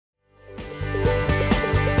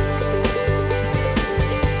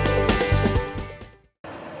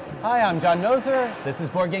Hi, I'm John Noser. This is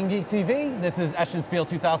Board Game Geek TV. This is Spiel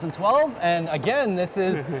 2012. And again, this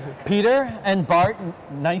is Peter and Bart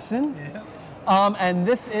Nyssen. Yes. And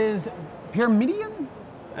this is Pyramidion?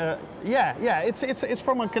 Yeah. It's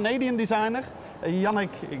from a Canadian designer, Yannick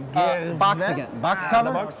Box again. Box cover?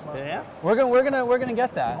 The box. Yeah. We're gonna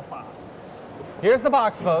get that. Here's the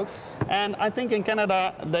box, folks. And I think in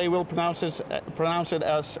Canada they will pronounce it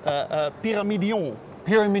as Pyramidion.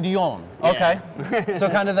 Pyramidion. Okay. So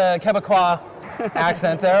kind of the Quebecois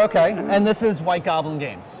accent there. Okay. And this is White Goblin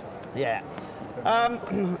Games. Yeah.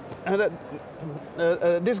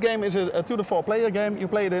 This game is a 2 to 4 player game. You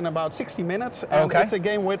play it in about 60 minutes, and it's a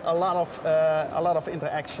game with a lot of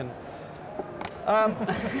interaction.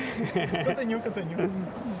 Continue.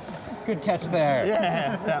 Good catch there.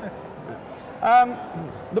 Yeah.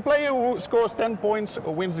 The player who scores 10 points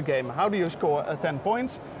wins the game. How do you score 10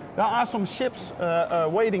 points? There are some ships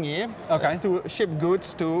waiting here to ship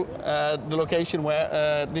goods to the location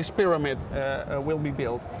where this pyramid will be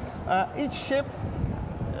built. Each ship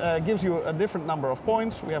gives you a different number of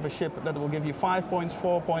points. We have a ship that will give you 5 points,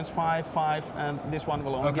 4 points, 5, and this one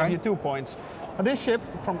will only give you 2 points. This ship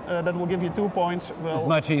that will give you 2 points will... It's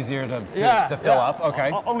much easier to fill up.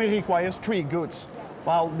 Okay. Only requires 3 goods,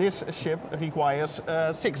 while this ship requires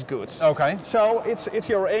 6 goods. Okay. So it's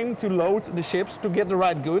your aim to load the ships to get the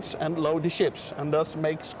right goods and load the ships, and thus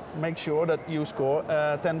make sure that you score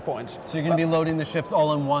 10 points. So you're going to be loading the ships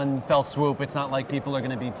all in one fell swoop. It's not like people are going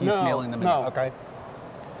to be piecemealing them. No. Okay.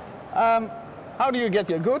 How do you get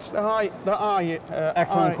your goods? There are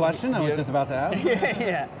Excellent question. I was just about to ask.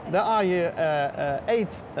 Yeah. There are here 8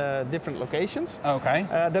 different locations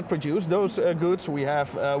that produce those goods. We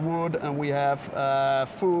have wood, and we have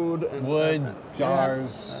food. And, wood,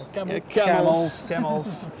 jars, camels.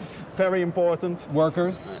 Very important.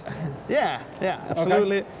 Workers. Yeah,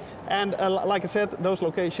 absolutely. Okay. And like I said, those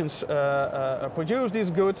locations produce these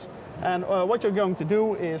goods. And what you're going to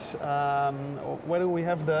do is, where do we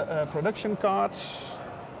have the production cards?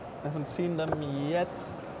 I haven't seen them yet.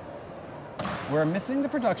 We're missing the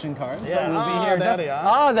production cards. Yeah, but we'll be here there they are.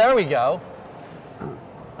 Oh, there we go.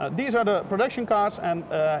 These are the production cards, and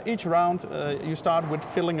each round you start with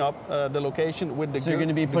filling up the location with the goods. So you're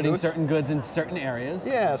going to be putting certain goods in certain areas?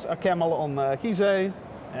 Yes, a camel on Gizeh,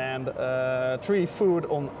 and 3 food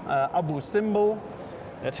on Abu Simbel.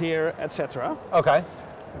 That's here, etc. Okay.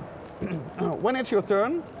 When it's your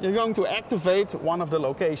turn, you're going to activate one of the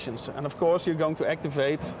locations, and of course you're going to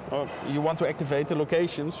activate, or you want to activate the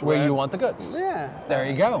locations where you want the goods. Yeah. There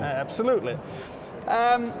you go. Absolutely.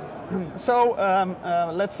 So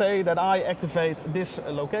let's say that I activate this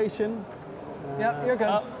location. Yeah, you're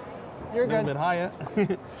good. You're good. A little bit higher.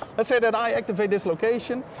 Let's say that I activate this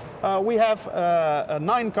location. We have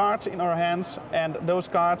 9 cards in our hands, and those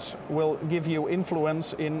cards will give you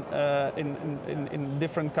influence in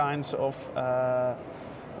different kinds of.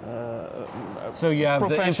 So you have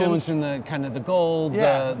the influence in the kind of the gold,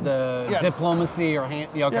 the diplomacy, or okay.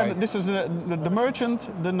 Yeah, this is the merchant,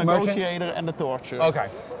 the negotiator, and the torturer. Okay.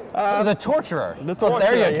 The torturer. The torturer.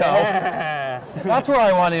 There you go. Yeah. That's where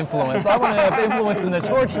I want influence. I want to have influence in the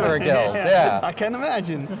torturer guild. Yeah. I can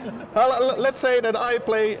imagine. Well, let's say that I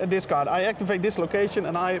play this card. I activate this location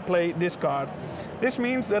and I play this card. This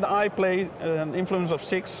means that I play an influence of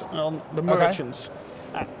 6 on the merchants.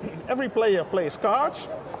 Every player plays cards,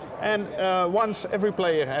 and once every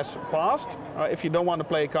player has passed, if you don't want to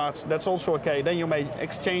play cards, that's also okay. Then you may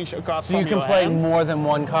exchange a card from your hand. So you can play more than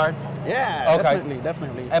one card? Yeah,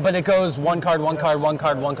 definitely. But it goes one card.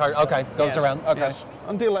 Okay, goes around. Okay. Yes.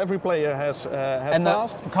 Until every player has and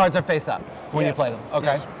passed. And the cards are face up when you play them. Okay.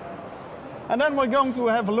 Yes. And then we're going to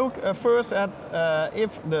have a look first at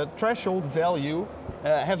if the threshold value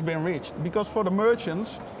has been reached. Because for the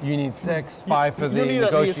merchants, you need 6, 5 for the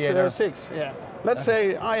negotiator. You need at least 6. Yeah. Let's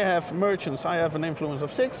say I have merchants. I have an influence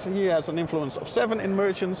of 6. He has an influence of 7 in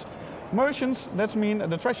merchants. Merchants, that means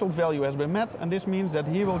the threshold value has been met, and this means that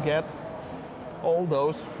he will get all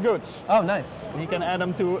those goods. Oh, nice. He can add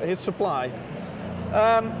them to his supply.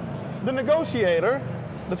 The negotiator,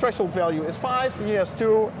 the threshold value is 5. He has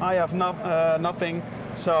 2. I have nothing,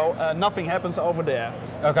 so nothing happens over there.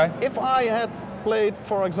 Okay. If I had played,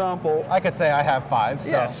 for example, I could say I have 5. So.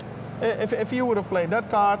 Yes. If you would have played that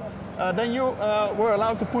card, then you were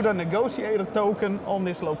allowed to put a negotiator token on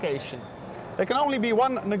this location. There can only be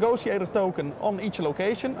 1 negotiator token on each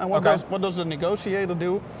location. And what does the negotiator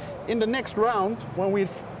do? In the next round, when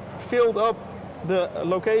we've filled up the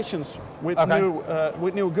locations with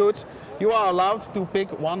new goods, you are allowed to pick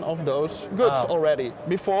one of those goods already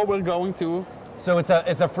before we're going to. So it's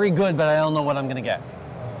a free good, but I don't know what I'm going to get.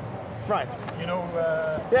 Right. You know,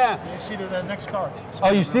 yeah. you see the next card. So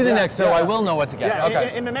Oh, you see the next, so I will know what to get. Yeah,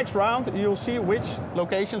 okay. in the next round, you'll see which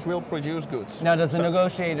locations will produce goods. Now, does the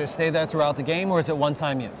negotiator stay there throughout the game, or is it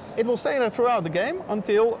one-time use? It will stay there throughout the game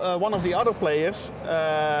until one of the other players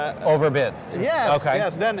overbids. Yes, okay.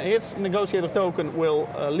 yes. Then his negotiator token will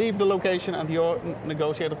leave the location, and your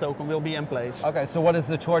negotiator token will be in place. Okay. So, what does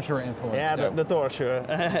the torturer influence do? Yeah, the torture.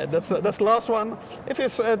 That's the last one. If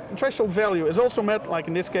his threshold value is also met, like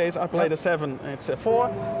in this case, I played a 7, it's a 4,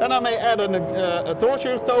 then I may add a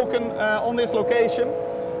torture token on this location.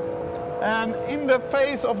 And in the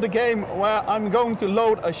phase of the game where I'm going to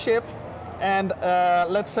load a ship, and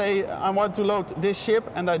let's say I want to load this ship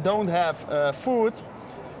and I don't have food,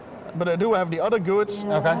 but I do have the other goods,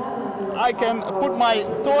 okay. I can put my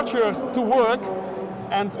torture to work,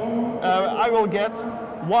 and I will get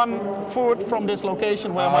 1 food from this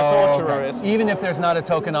location where my torturer is. Even if there's not a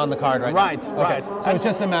token on the card right now? Right. So it's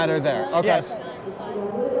just a matter there. Okay. Yes.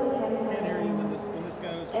 Can't hear you when this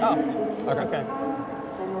goes. Oh, okay.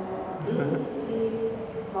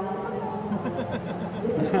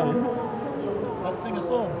 Let's sing a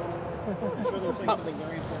song. I'm sure they'll say something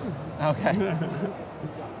very important. Okay.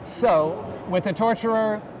 So, with the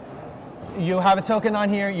torturer, you have a token on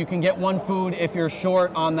here, you can get 1 food if you're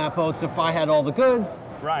short on that boat. So if I had all the goods,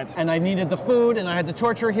 right, and I needed the food, and I had the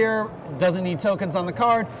torturer here, doesn't need tokens on the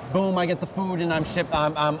card, boom, I get the food, and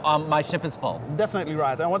my ship is full. Definitely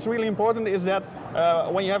right. And what's really important is that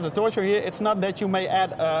when you have the torturer here, it's not that you may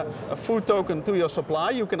add a food token to your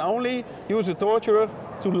supply. You can only use a torturer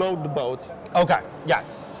to load the boat. Okay,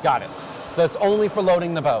 yes, got it. So it's only for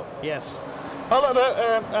loading the boat. Yes. Well,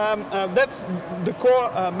 that's the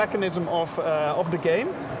core mechanism of the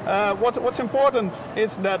game. What's important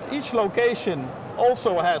is that each location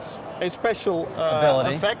also has a special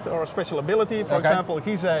effect or a special ability. For example,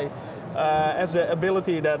 Gizeh has the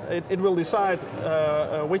ability that it will decide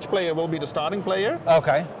which player will be the starting player.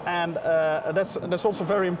 Okay. And that's also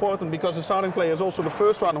very important because the starting player is also the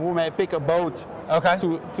first one who may pick a boat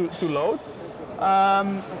to load.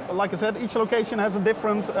 Like I said, each location has a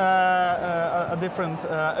different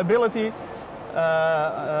ability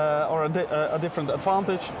or a different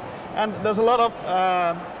advantage, and there's a lot of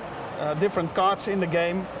different cards in the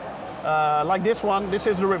game. Like this one, this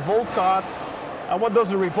is the revolt card. And what does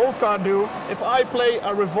the revolt card do? If I play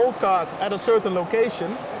a revolt card at a certain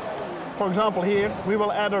location, for example here, we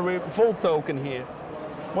will add a revolt token here.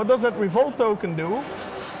 What does that revolt token do?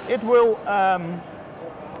 It will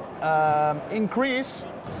increase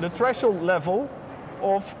the threshold level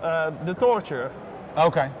of the torture.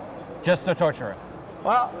 Okay, just the torturer.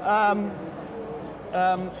 Well,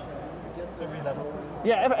 Every level.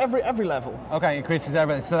 yeah, every level. Okay, increases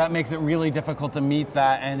everything. So that makes it really difficult to meet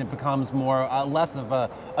that, and it becomes more less of a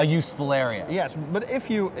useful area. Yes, but if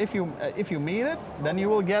you meet it, then you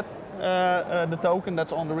will get the token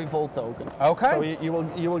that's on the revolt token. Okay. So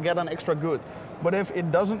you will get an extra good. But if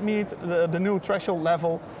it doesn't meet the new threshold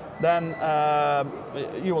level, then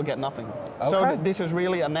you will get nothing. Okay. So this is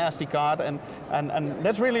really a nasty card, and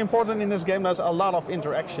that's really important in this game. There's a lot of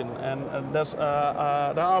interaction, and there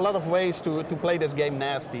are a lot of ways to play this game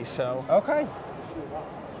nasty. So okay,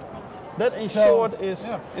 that in short is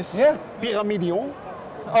Pyramidion.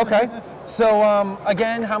 Okay, so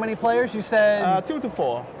again, how many players you said? 2 to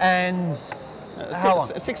 4. And how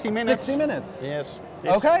long? 60 minutes. 60 minutes. Yes.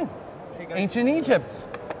 Okay. Ancient Egypt.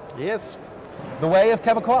 Yes. The way of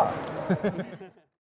Quebecois.